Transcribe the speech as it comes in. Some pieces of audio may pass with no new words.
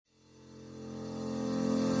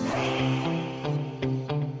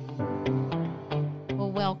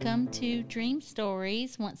welcome to Dream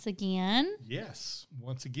Stories once again. Yes,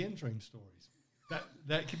 once again, Dream Stories.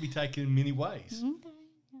 That can be taken in many ways. Okay.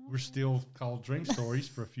 We're still called Dream Stories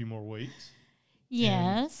for a few more weeks.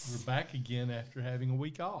 Yes. And we're back again after having a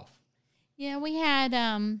week off. Yeah, we had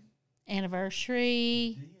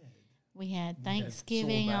anniversary. We had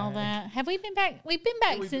Thanksgiving, sore all back. that. Have we been back? We've been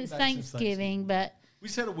back, We've since, been back since Thanksgiving, but we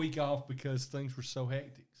just had a week off because things were so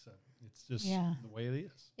hectic. So it's just the way it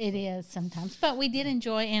is. it is sometimes. But we did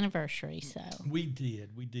enjoy anniversary, so. We did.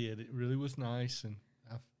 It really was nice, and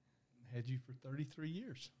I've had you for 33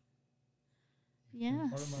 years. Yes,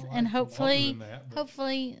 Part of my life and for longer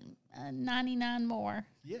hopefully, than that, but 99 more.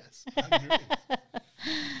 yes, I agree.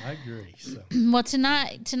 I agree. So Well,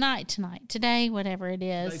 today, whatever it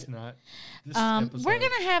is, today's not. This we're episode- going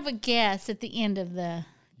to have a guest at the end of the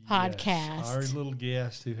podcast. Yes, our little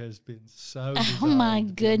guest who has been so. Oh my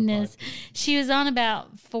designed to be on the goodness. podcast. She was on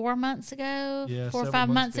about 4 months ago, Yeah, 4 or several 5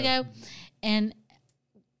 months months ago. And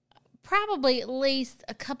probably at least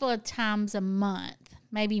a couple of times a month,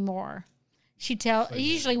 maybe more.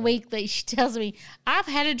 Usually weekly, she tells me, I've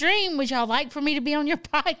had a dream. Would y'all like for me to be on your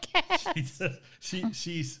podcast?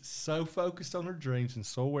 She's so focused on her dreams and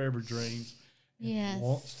so aware of her dreams. And Yes.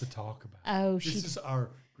 wants to talk about. Oh, this is our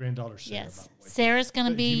granddaughter Sarah. Yes. By the way. Sarah's going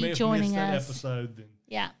to But if you may be have joining missed that us. episode,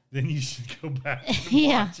 Yeah. then you should go back and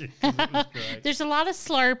Yeah. watch it. 'Cause it was great. There's a lot of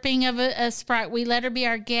slurping of a Sprite. We let her be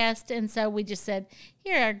our guest, and so we just said,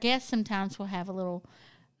 here, our guest sometimes will have a little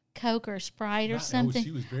Coke or Sprite or Right. something.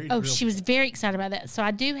 she was very Oh, thrilled she was about very excited about that. So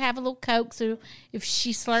I do have a little Coke, so if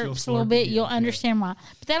she slurps a little slurp bit, again, you'll yeah. understand why.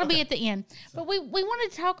 But that'll be at the end. But we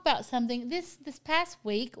wanted to talk about something. This past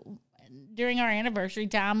week, during our anniversary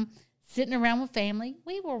time, sitting around with family,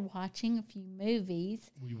 we were watching a few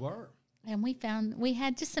movies. We were. And we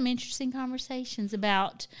had just some interesting conversations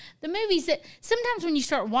about the movies that sometimes when you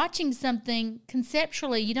start watching something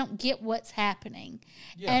conceptually, you don't get what's happening.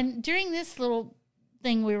 Yeah. And during this little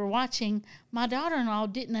thing we were watching, my daughter-in-law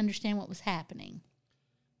didn't understand what was happening.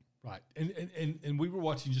 Right. And we were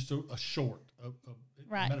watching just a short.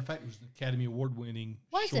 Right. Matter of fact, it was an Academy Award winning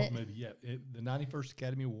Was short it? movie. Yeah. The 91st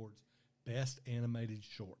Academy Awards Best Animated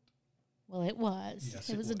Short. Well, it was. Yes,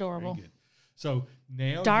 it was Very adorable. good. So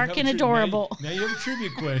now Dark you have and a adorable. Now you have a trivia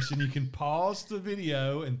question. You can pause the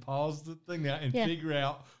video and pause the thing now and Yeah. figure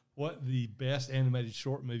out what the best animated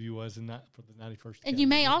short movie was for the 91st. And you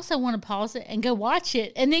may also want to pause it and go watch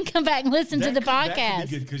it and then come back and listen to the That podcast. could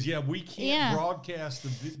be good because we can't broadcast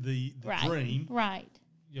the Right. dream. Right.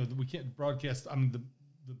 We can't broadcast. The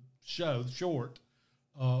show, the short,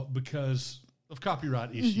 because of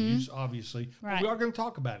copyright issues. Obviously, But Right. we are going to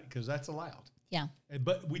talk about it because that's allowed. Yeah.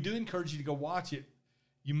 But we do encourage you to go watch it.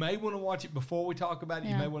 You may want to watch it before we talk about it.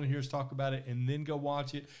 Yeah. You may want to hear us talk about it and then go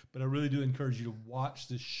watch it. But I really do encourage you to watch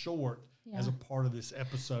this short as a part of this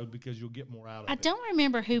episode because you'll get more out of it. I don't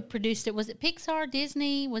remember who produced it. Was it Pixar,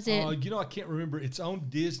 Disney? Was it? I can't remember. It's on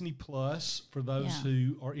Disney Plus for those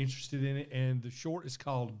who are interested in it. And the short is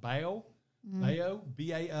called Bao, Bao,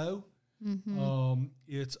 B-A-O.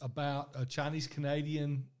 It's about a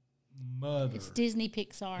Chinese-Canadian mother. It's Disney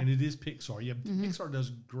Pixar. And it is Pixar. Yeah, Pixar does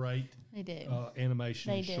great They do.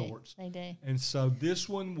 animation They and do. shorts. They do. And so this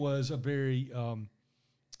one was a very,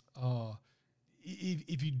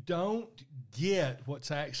 if you don't get what's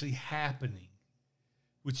actually happening,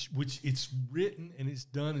 which it's written and it's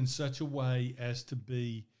done in such a way as to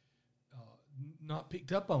be not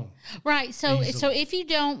picked up on. Right. So Easily. if you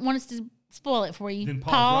don't want us to spoil it for you, Then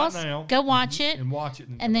pause right now. go watch it, And watch it.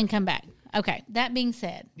 and then come back. Okay. That being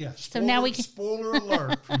said, Yeah. so now we can. Spoiler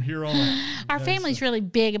alert from here on out. Our Okay, family's so- really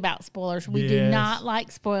big about spoilers. We do Yes. not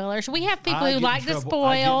like spoilers. We have people I who get in like to trouble-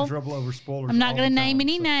 I get in spoil. trouble over spoilers. I'm not all going to the name time,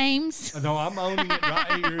 any so- names. No, I'm owning it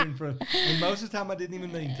right here in front. And most of the time, I didn't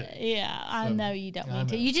even mean to. Yeah, I So, know you don't I mean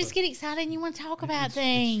to. know, You just so- get excited and you want to talk about It's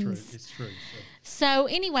things. It's true. So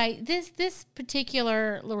anyway, this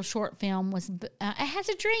particular little short film was it has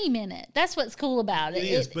a dream in it. That's what's cool about it.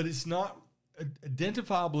 It is, but it's not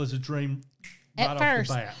identifiable as a dream right At off first.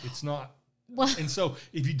 the bat. It's not. Well- and so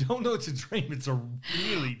if you don't know it's a dream, it's a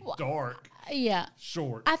really dark, Yeah.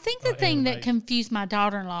 short. I think the thing that animation. confused my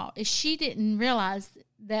daughter-in-law is she didn't realize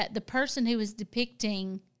that the person who was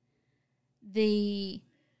depicting the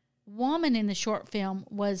woman in the short film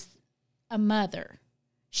was a mother.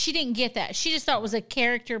 She didn't get that. She just thought it was a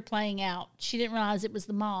character playing out. She didn't realize it was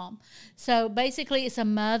the mom. So basically it's a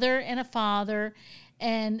mother and a father,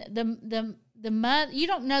 and the mother, you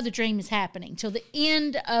don't know the dream is happening till the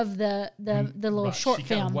end of the little short she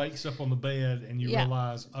film. She kind of wakes up on the bed and you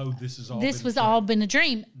realize, oh, this is all. This was all been a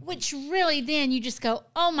dream, which really then you just go,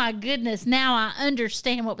 oh my goodness, now I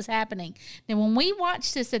understand what was happening. Then when we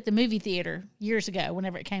watched this at the movie theater years ago,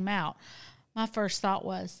 whenever it came out, my first thought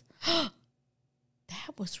was, oh,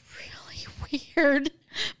 that was really weird.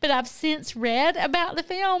 But I've since read about the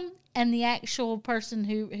film, and the actual person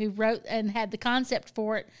who wrote and had the concept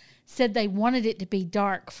for it said they wanted it to be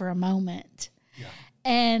dark for a moment. Yeah.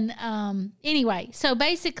 And anyway, so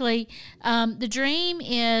basically, the dream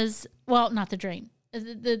is, well, not the dream.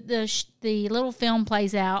 The little film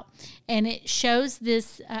plays out, and it shows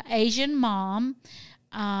this Asian mom,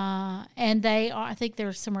 and they are, I think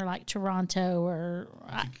they're somewhere like Toronto or.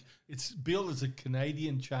 It's billed as a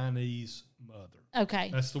Canadian Chinese mother. Okay,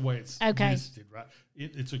 that's the way it's listed, right?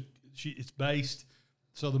 It's based.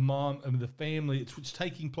 So the mom, the family, it's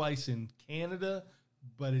taking place in Canada,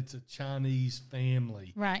 but it's a Chinese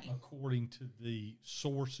family, right? According to the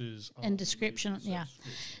sources and description, yeah.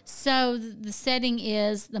 So the setting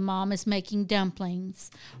is the mom is making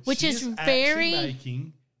dumplings, which is very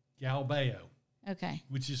making galbao. Okay.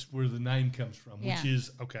 Which is where the name comes from. Yeah. Which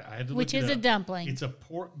is I had to look which it is up. A dumpling. It's a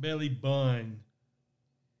pork belly bun.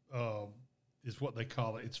 Is what they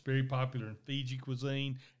call it. It's very popular in Fiji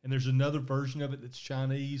cuisine, and there's another version of it that's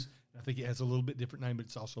Chinese. I think it has a little bit different name, but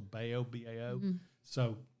it's also bao, B-A-O. Mm-hmm.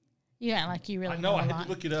 So you act like you really know I had to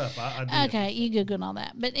look it up. I did. Okay, you Googled all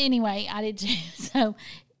that. But anyway, I did too. So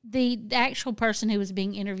the actual person who was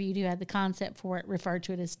being interviewed who had the concept for it referred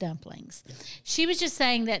to it as dumplings. Yeah. She was just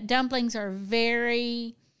saying that dumplings are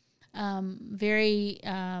very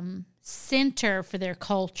center for their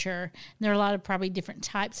culture. And there are a lot of probably different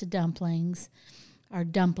types of dumplings or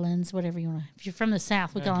dumplings, whatever you want to. If you're from the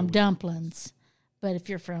South, we call them dumplings. But if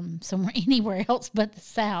you're from somewhere anywhere else but the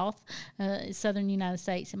South, southern United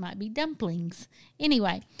States, it might be dumplings.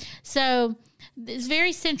 Anyway, so it's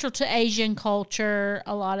very central to Asian culture.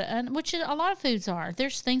 Which a lot of foods are.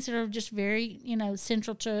 There's things that are just very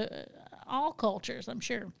central to all cultures, I'm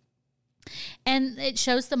sure. And it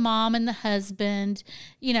shows the mom and the husband,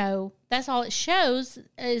 that's all it shows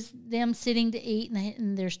is them sitting to eat,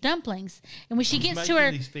 and there's dumplings. And when she gets to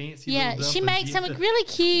her, she makes them really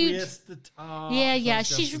cute. Twist the top,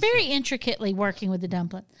 she's very intricately working with the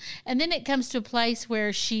dumpling. And then it comes to a place where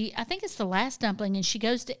I think it's the last dumpling, and she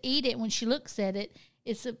goes to eat it. When she looks at it,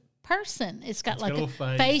 it's a person. It's got like a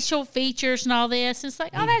facial features and all this. It's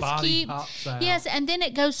like, oh, that's cute. Yes, and then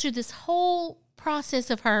it goes through this whole process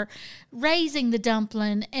of her raising the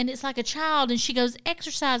dumpling, and it's like a child, and she goes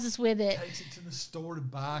exercises with it. Takes it to the store to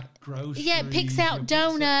buy groceries. Yeah, it picks out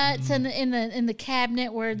donuts in the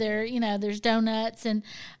cabinet where there's donuts, and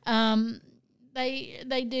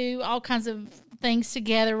they do all kinds of things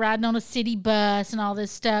together, riding on a city bus and all this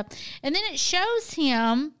stuff. And then it shows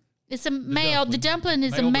him. It's a male. The dumpling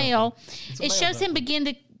is a male. It shows him begin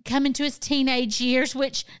to come into his teenage years,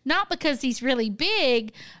 which not because he's really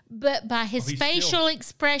big, but by his facial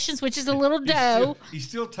expressions, which is a little dough. He's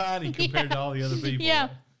still tiny compared to all the other people. Yeah.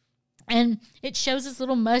 And it shows his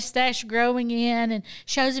little mustache growing in, and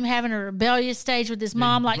shows him having a rebellious stage with his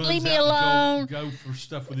mom, like, leave me alone. Go for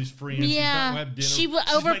stuff with his friends. Yeah. She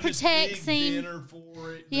overprotects him. Dinner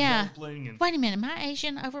for it. Yeah. Wait a minute. Am I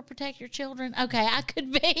Asian? Overprotect your children? Okay, I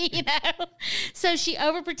could be, So she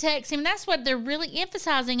overprotects him. And that's what they're really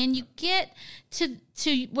emphasizing. And you get to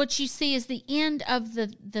what you see is the end of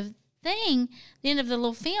the thing, the end of the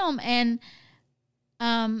little film. And,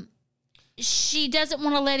 she doesn't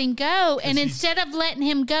want to let him go, and instead of letting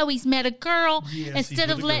him go, he's met a girl. Yes, instead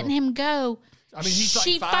of letting him go, he's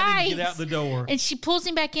fighting to get out the door, and she pulls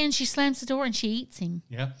him back in. She slams the door, and she eats him.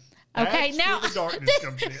 Yeah. Okay, now the darkness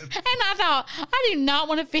comes in. And I thought, I do not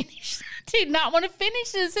want to finish. I do not want to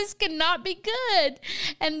finish this. This cannot be good.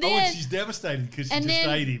 And then and she's devastated because she just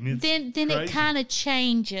ate him. Then it kind of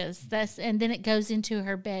changes. And then it goes into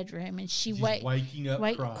her bedroom, and she's waking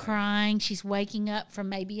up crying. She's waking up from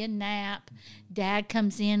maybe a nap. Dad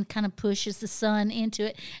comes in, kind of pushes the son into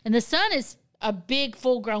it, and the son is a big,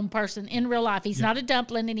 full-grown person in real life. He's not a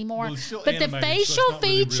dumpling anymore. Well, but the facial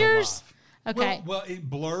features. Okay. Well, it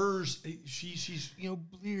blurs. She's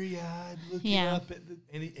bleary-eyed looking up at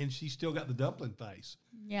and she's still got the dumpling face.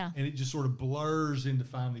 Yeah. And it just sort of blurs into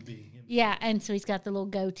finally being him. Yeah, and so he's got the little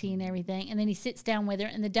goatee and everything, and then he sits down with her,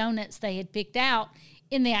 and the donuts they had picked out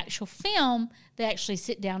in the actual film, they actually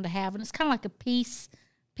sit down to have, and it's kind of like a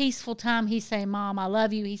peaceful time. He's saying, "Mom, I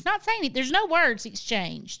love you." He's not saying it. There's no words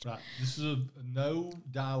exchanged. Right. This is no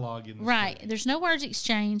dialogue in this right. story. There's no words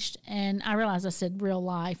exchanged, and I realized I said real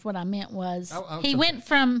life. What I meant was he went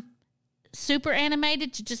from super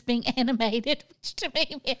animated to just being animated, which to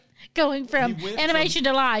me meant going from animation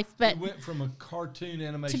to life. But it went from a cartoon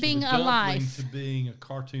animation to being of a dumpling alive to being a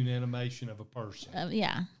cartoon animation of a person.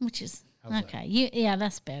 Yeah, which is How's okay.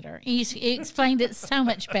 That's better. You explained it so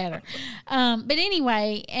much better. But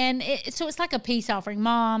anyway, and so it's like a peace offering.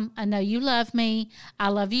 Mom, I know you love me. I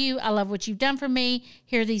love you. I love what you've done for me.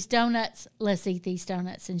 Here are these donuts. Let's eat these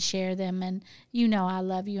donuts and share them. And you know I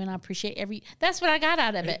love you and I appreciate That's what I got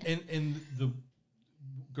out of it. And the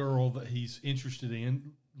girl that he's interested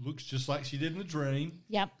in looks just like she did in the dream.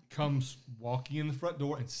 Yep. Comes walking in the front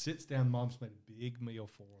door and sits down. Mom's made a big meal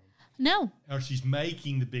for him. No. Or she's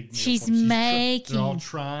making the big meal. She's making. They're all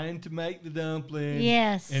trying to make the dumpling.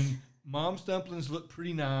 Yes. And Mom's dumplings look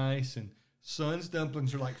pretty nice, and Son's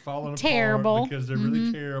dumplings are like falling terrible. apart because they're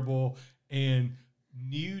really terrible. And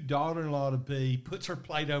new daughter-in-law to be puts her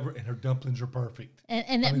plate over, and her dumplings are perfect.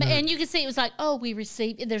 And you can see it was like, oh, we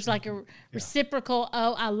received. There's like a reciprocal.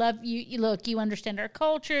 Oh, I love you. Look, you understand our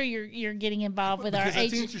culture. You're getting involved with because our.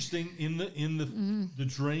 That's interesting in the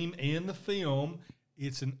dream and the film.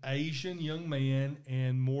 It's an Asian young man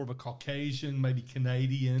and more of a Caucasian, maybe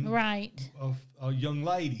Canadian, of a young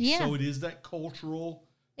lady. Yeah. So it is that cultural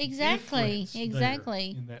exactly in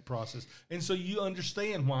that process, and so you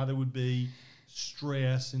understand why there would be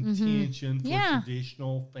stress and tension for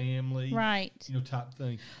traditional family, type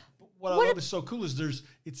thing. But what I love is so cool is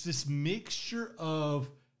it's this mixture of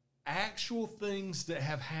actual things that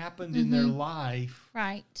have happened in their life,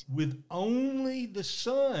 with only the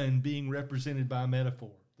son being represented by a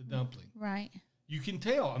metaphor, the dumpling. Right. You can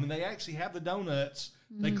tell. I mean, they actually have the donuts.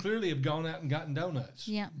 They clearly have gone out and gotten donuts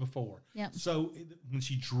before. Yep. So when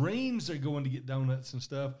she dreams they're going to get donuts and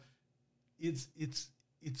stuff, it's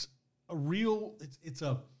a real. It's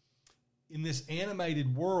a in this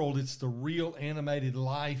animated world. It's the real animated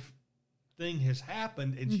life thing has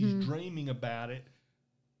happened, and she's dreaming about it.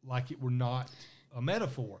 Like it were not a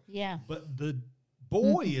metaphor. Yeah. But the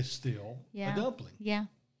boy is still a dumpling. Yeah.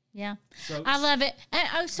 Yeah. So, I love it.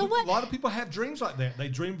 So what? A lot of people have dreams like that. They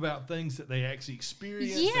dream about things that they actually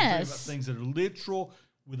experience. Yes. They dream about things that are literal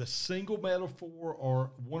with a single metaphor or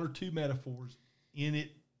one or two metaphors in it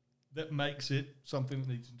that makes it something that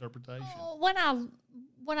needs interpretation. What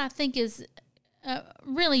I think is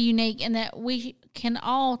really unique and that we can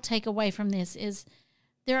all take away from this is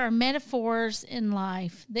there are metaphors in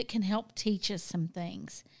life that can help teach us some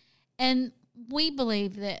things. And we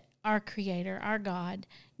believe that our Creator, our God,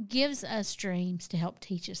 gives us dreams to help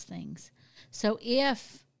teach us things. So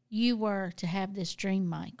if you were to have this dream,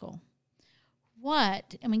 Michael,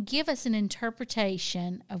 give us an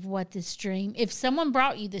interpretation of what this dream, if someone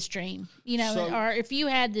brought you this dream, or if you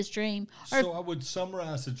had this dream. So I would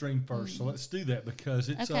summarize the dream first. So let's do that because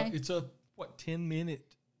it's a 10-minute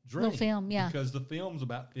dream. Little film, yeah. Because the film's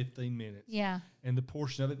about 15 minutes. Yeah. And the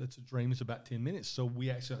portion of it that's a dream is about 10 minutes. So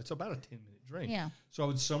it's about a 10-minute dream. Yeah. So I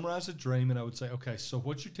would summarize the dream and I would say, okay, so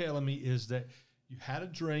what you're telling me is that you had a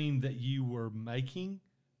dream that you were making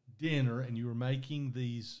dinner and you were making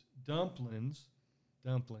these dumplings,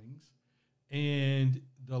 and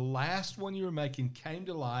the last one you were making came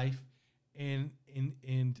to life and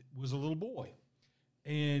was a little boy.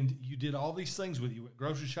 And you did all these things with it. You went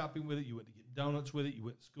grocery shopping with it. You went to get donuts with it. You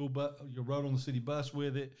went to school, you rode on the city bus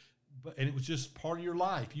with it. And it was just part of your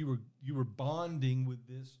life. You were bonding with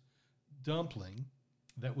this dumpling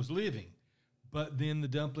that was living. But then the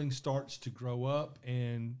dumpling starts to grow up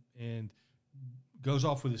and goes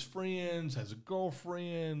off with his friends, has a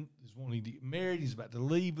girlfriend, is wanting to get married. He's about to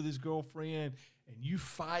leave with his girlfriend. And you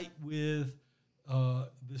fight with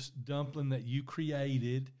this dumpling that you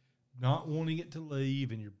created, not wanting it to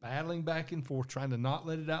leave, and you're battling back and forth, trying to not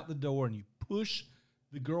let it out the door, and you push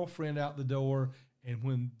the girlfriend out the door, and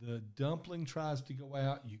when the dumpling tries to go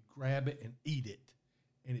out, you grab it and eat it,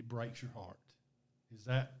 and it breaks your heart. Is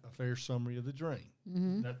that a fair summary of the dream?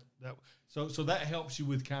 Mm-hmm. So that helps you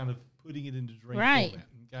with kind of putting it into dream format,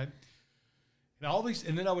 okay?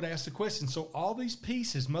 And then I would ask the question, so all these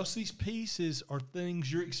pieces, most of these pieces are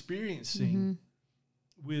things you're experiencing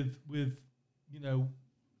with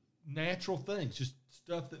natural things, just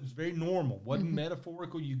stuff that was very normal, wasn't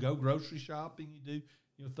metaphorical. You go grocery shopping, you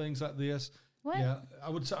do things like this. What? Yeah, I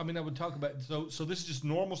would talk about so this is just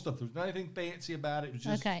normal stuff. There's not anything fancy about it. It was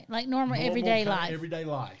just like normal everyday life. Everyday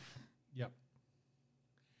life. Yep.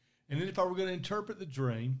 And then if I were going to interpret the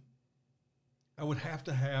dream, I would have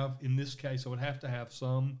to have, in this case,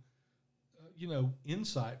 some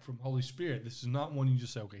insight from Holy Spirit. This is not one you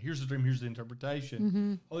just say, okay, here's the dream, here's the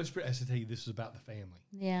interpretation. Holy Spirit has to tell you this is about the family.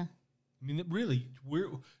 Yeah. I mean, we're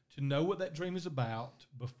to know what that dream is about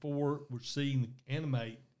before we're seeing the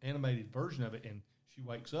animated version of it, and she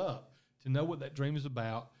wakes up to know what that dream is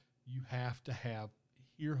about, you have to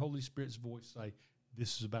hear Holy Spirit's voice say,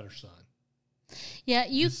 this is about her son. Yeah,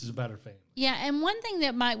 this is about her family. Yeah, and one thing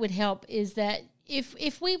that would help is that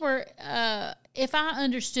if we were if I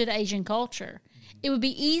understood Asian culture, it would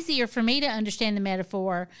be easier for me to understand the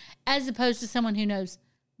metaphor as opposed to someone who knows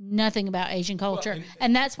nothing about Asian culture. Well,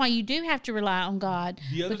 and that's why you do have to rely on God,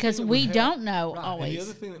 because we don't know always. And the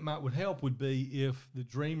other thing that would help would be if the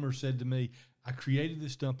dreamer said to me, I created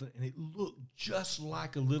this dumpling, and it looked just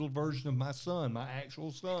like a little version of my son, my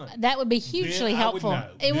actual son. That would be hugely helpful.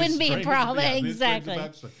 It wouldn't be a problem. Exactly.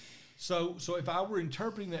 So if I were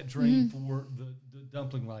interpreting that dream for the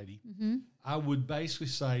dumpling lady, I would basically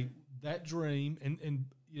say that dream, and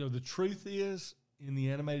you know, the truth is, in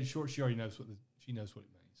the animated short, she already knows what it means.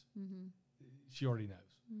 She already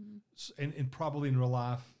knows. And probably in real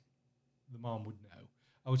life, the mom would know.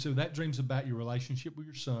 I would say that dream's about your relationship with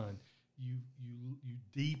your son. You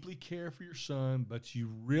deeply care for your son, but you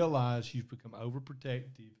realize you've become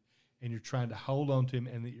overprotective, and you're trying to hold on to him,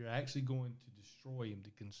 and that you're actually going to destroy him,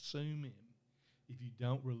 to consume him, if you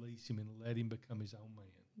don't release him and let him become his own man.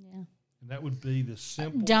 Yeah. And that would be the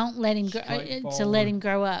simple. Don't let him let him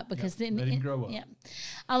grow up, because then let him grow up. Yeah,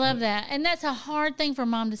 I love that, and that's a hard thing for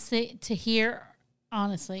mom to hear.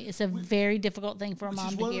 Honestly, it's a very difficult thing for a mom to hear.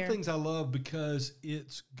 Which is one of the things I love, because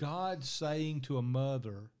it's God saying to a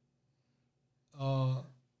mother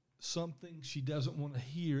something she doesn't want to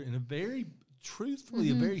hear in a very truthfully,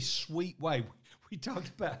 a very sweet way. We talked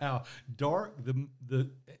about how dark the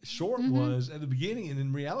short was at the beginning, and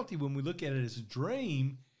in reality, when we look at it as a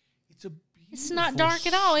dream, it's a beautiful, it's not dark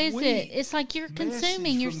at all, is it? It's like you're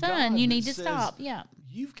consuming your son. You need to stop. Yeah.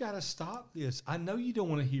 You've got to stop this. I know you don't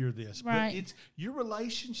want to hear this, but your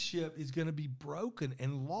relationship is going to be broken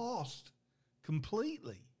and lost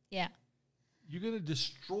completely. Yeah. You're going to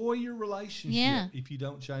destroy your relationship if you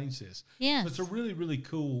don't change this. Yeah. So it's a really, really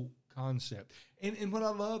cool concept. And what I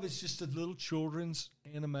love is just a little children's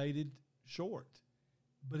animated short.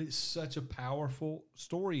 But it's such a powerful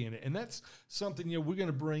story in it. And that's something, we're going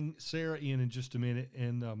to bring Sarah in just a minute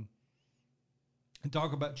and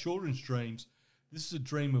talk about children's dreams. This is a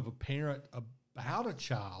dream of a parent about a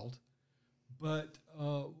child, but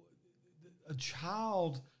a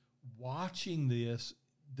child watching this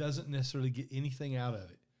doesn't necessarily get anything out of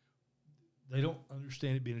it. They don't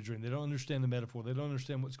understand it being a dream. They don't understand the metaphor. They don't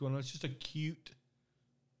understand what's going on. It's just a cute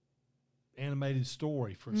animated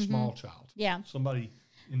story for a small child. Yeah. Somebody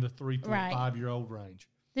in the 3, 4, 5-year-old range.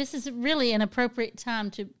 This is really an appropriate time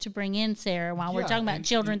to bring in Sarah while we're talking about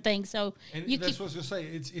children things. So that's what I was going to say.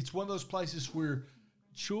 It's one of those places where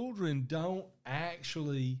children don't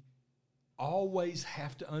actually always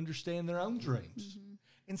have to understand their own dreams.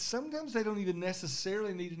 And sometimes they don't even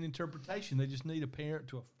necessarily need an interpretation. They just need a parent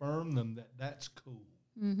to affirm them that that's cool.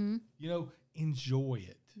 Enjoy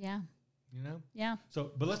it. Yeah. Yeah.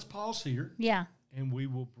 So, but let's pause here. Yeah. And we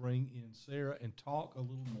will bring in Sarah and talk a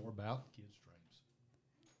little more about kids' dreams.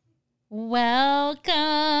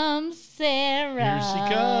 Welcome, Sarah. Here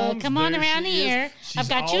she comes. Come on around here. I've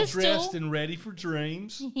got you a stool. She's all dressed and ready for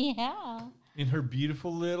dreams. Yeah. In her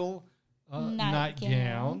beautiful little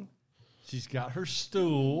nightgown. She's got her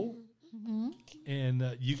stool.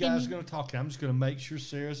 And you guys are going to talk. I'm just going to make sure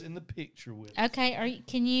Sarah's in the picture with us. Okay.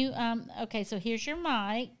 Okay, so here's your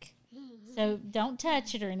mic. So don't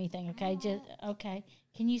touch it or anything, okay? Okay.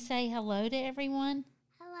 Can you say hello to everyone?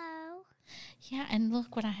 Hello. Yeah, and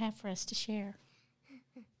look what I have for us to share.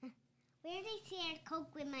 We already shared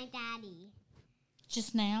Coke with my daddy.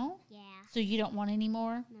 Just now? Yeah. So you don't want any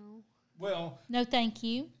more? No. Well. No, thank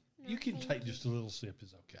you. You can take just a little sip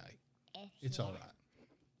is okay. It's all right.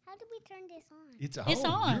 How do we turn this on? It's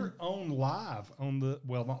on. You're on live on the,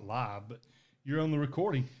 well, not live, but you're on the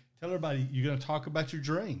recording. Tell everybody you're going to talk about your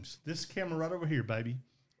dreams. This camera right over here, baby.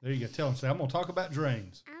 There you go. Tell them, say, I'm going to talk about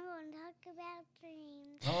dreams. I'm going to talk about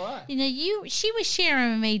dreams. All right. She was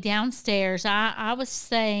sharing with me downstairs. I was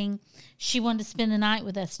saying she wanted to spend the night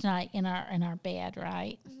with us tonight in our bed,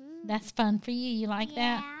 right? Mm-hmm. That's fun for you. You like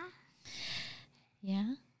that?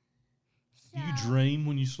 Yeah. Do you dream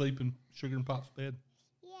when you sleep in Sugar and Pop's bed?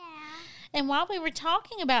 Yeah. And while we were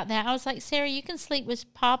talking about that, I was like, Sarah, you can sleep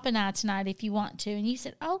with Pop and I tonight if you want to. And you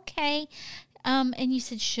said, okay. And you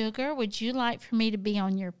said, Sugar, would you like for me to be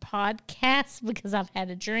on your podcast? Because I've had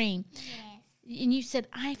a dream. Yes. And you said,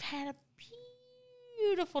 I've had a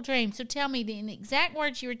beautiful dream. So tell me the exact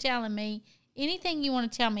words you were telling me. Anything you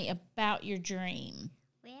want to tell me about your dream.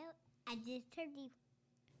 Well, I just heard you.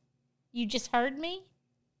 You just heard me?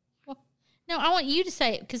 No, I want you to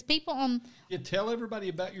say it because people tell everybody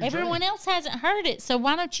about your everyone dream. else hasn't heard it. So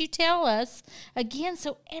why don't you tell us again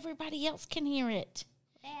so everybody else can hear it?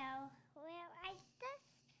 Well,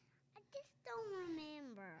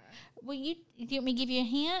 Well, you want me to give you a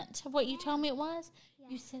hint of what you told me it was? Yeah.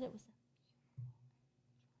 You said it was.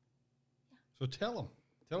 So tell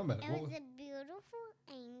them about it. It What was a beautiful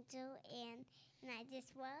angel, and I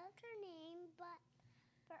just loved her name, but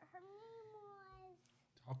her name was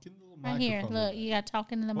Talk in the little Right here, microphone. look, you got to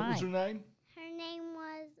talk into the What mic. was her name?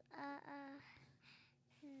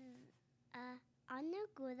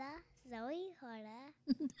 Anagura Zoe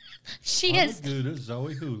Hora. She has Good,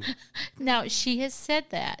 Zoe Hula. now. She has said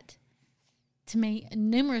that to me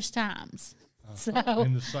numerous times. So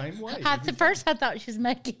In the same way. At first, I thought she was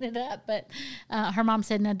making it up, but her mom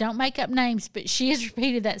said, "No, don't make up names." But she has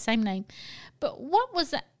repeated that same name. But what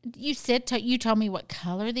was that? You said you told me what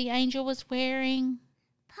color the angel was wearing.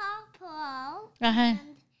 Purple. Uh-huh.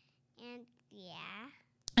 And yeah.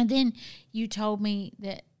 And then you told me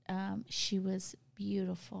that she was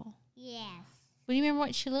beautiful. Yes. Do you remember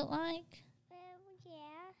what she looked like?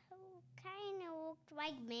 Yeah. Kind of looked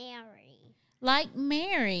like Mary. Like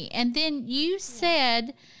Mary. And then you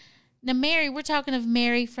said, now Mary, we're talking of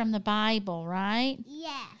Mary from the Bible, right?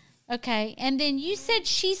 Yes. Okay. And then you said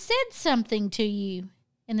she said something to you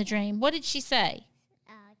in the dream. What did she say?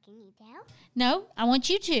 Can you tell? No, I want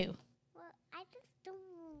you to. Well, I just don't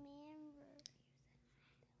remember.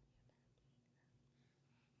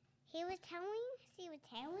 She was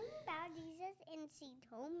telling about Jesus, and she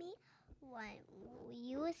told me,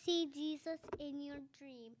 you will see Jesus in your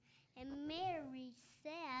dream. And Mary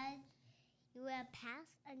said, you will pass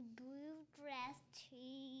a blue dress to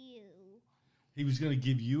you. He was going to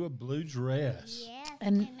give you a blue dress. Yes,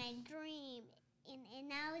 And- in my dream.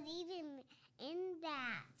 And I was even in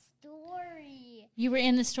that story. You were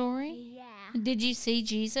in the story? Yeah. Did you see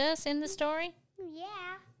Jesus in the story? Yeah.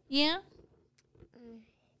 Yeah.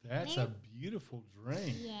 That's a beautiful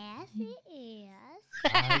dream. Yes, it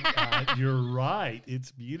is. You're right.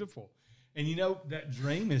 It's beautiful. And you know, that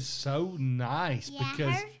dream is so nice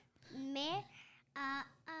because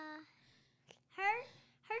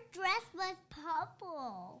her dress was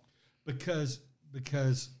purple. because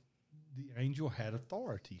the angel had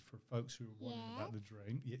authority for folks who are wondering about the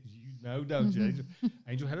dream. You know, don't you?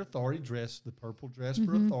 Angel had authority, dressed the purple dress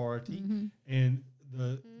for authority, and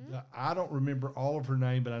the I don't remember all of her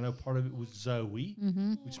name, but I know part of it was Zoe,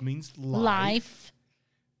 which means life.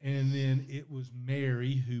 And then it was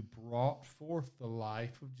Mary who brought forth the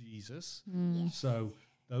life of Jesus. So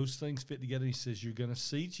those things fit together. He says, you're going to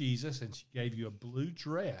see Jesus, and she gave you a blue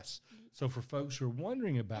dress. So for folks who are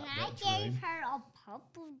wondering about And that I dream, gave her a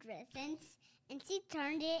purple dress, and she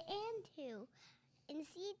turned it into, and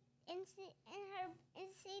she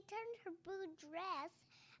turned her blue dress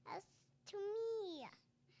as to me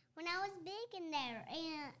when I was big in there,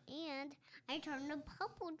 and I turned the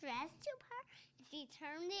purple dress to her, and she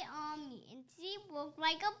turned it on me, and she looked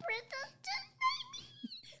like a princess just like me.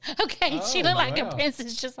 Okay, she looked like a wow.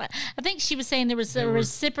 princess. Just like I think she was saying there was a There was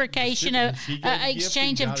reciprocation of she gave a gift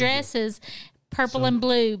exchange and of got a gift. dresses, purple So, and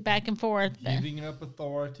blue, back and forth. giving up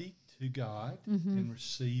authority to God and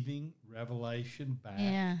receiving revelation back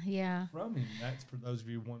Yeah. from Him. That's for those of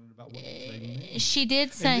you wondering about what the dream means. She did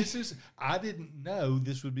And say, this is, I didn't know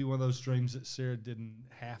this would be one of those dreams that Sarah didn't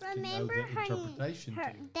have to know Remember the interpretation to.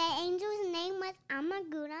 the angel's name was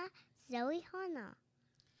Amaguna Zoe Hana.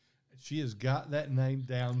 She has got that name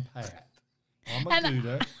down pat.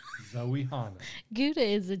 Amaguda Zoe Hana. Gouda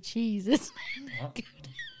is a cheese. isn't it?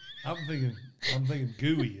 I'm thinking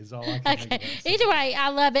gooey is all I can think Okay. about. Either way, I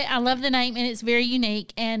love it. I love the name, and it's very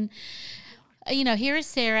unique. And here is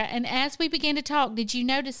Sarah. And as we began to talk, did you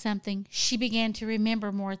notice something? She began to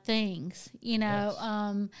remember more things. Yes.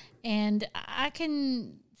 And I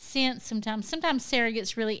can sense sometimes Sarah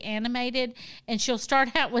gets really animated, and she'll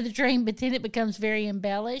start out with a dream, but then it becomes very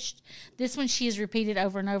embellished. This one she has repeated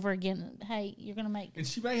over and over again. Hey, you're going to make. And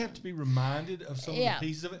she may have to be reminded of some Yeah. of the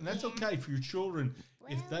pieces of it, and that's okay for your children.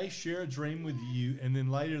 If they share a dream with you and then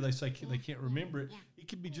later they say they can't remember it, it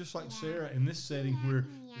could be just like Sarah in this setting where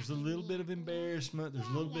there's a little bit of embarrassment, there's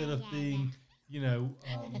a little bit of being,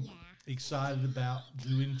 excited about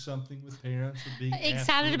doing something with parents or being asked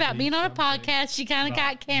Excited to about being on a something. podcast. She kind of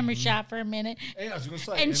got camera shy for a minute. Yeah, I was going to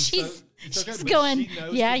say, And so she's it's okay, she's but going, she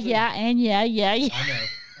knows yeah, the thing. yeah, and yeah.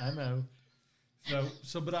 I know.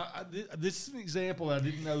 But this is an example. I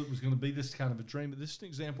didn't know it was going to be this kind of a dream, but this is an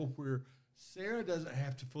example where Sarah doesn't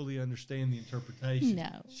have to fully understand the interpretation.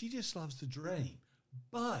 No. She just loves the dream.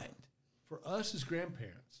 But for us as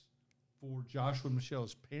grandparents, for Joshua and Michelle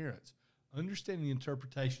as parents, understanding the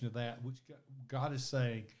interpretation of that, which God is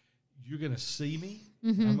saying, you're going to see me.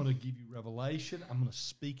 I'm going to give you revelation. I'm going to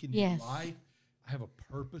speak in Yes. your life. I have a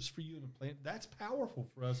purpose for you and a plan. That's powerful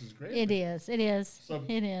for us as grandparents. It is. It is. So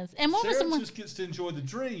it is. And what Sarah was the one? just gets to enjoy the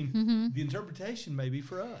dream. The interpretation may be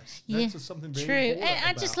for us. That's just something very true. important And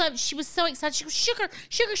I just about. loved. She was so excited. She goes, "Sugar,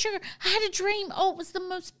 sugar, sugar! I had a dream. Oh, it was the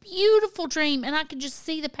most beautiful dream." And I could just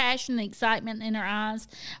see the passion, the excitement in her eyes.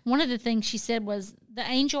 One of the things she said was, "The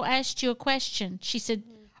angel asked you a question." She said,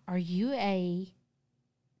 "Are you a?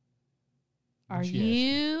 Are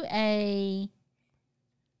you a?"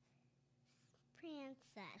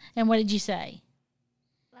 Princess. And what did you say?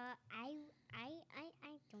 I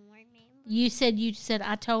don't remember. You said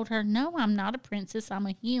I told her, "No, I'm not a princess. I'm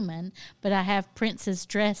a human, but I have princess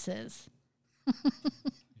dresses."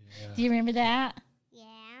 Do you remember that?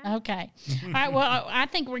 Yeah. Okay. All right. Well, I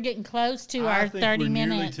think we're getting close to our 30 we're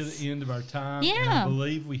minutes. nearly to the end of our time. Yeah. And I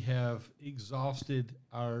believe we have exhausted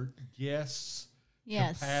our guests'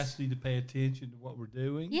 Yes. capacity to pay attention to what we're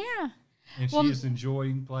doing. Yeah. And she is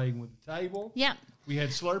enjoying playing with the table. Yep. We had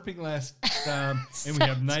slurping last time, and we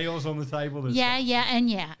have nails on the table this Yeah, time. yeah, and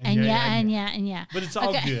yeah, and yeah, and yeah, and yeah. But it's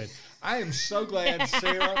all good. I am so glad,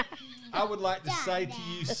 Sarah. I would like to say to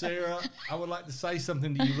you, Sarah, I would like to say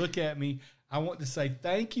something to you. Look at me. I want to say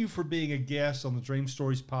thank you for being a guest on the Dream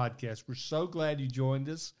Stories podcast. We're so glad you joined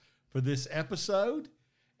us for this episode,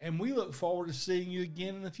 and we look forward to seeing you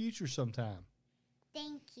again in the future sometime.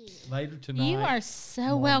 Thank you. Later tonight. You are so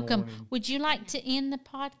tomorrow welcome. morning. Would you like to end the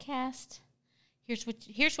podcast?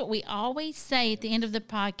 Here's what we always say at the end of the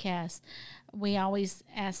podcast. We always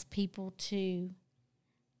ask people to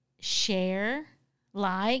share,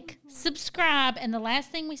 like, subscribe, and the last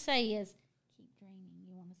thing we say is keep dreaming.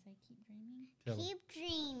 You want to say keep dreaming? Tell them. Keep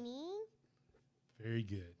dreaming. Very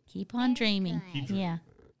good. Keep on dreaming. good. Keep dreaming. Yeah.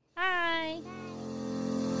 Bye. Bye.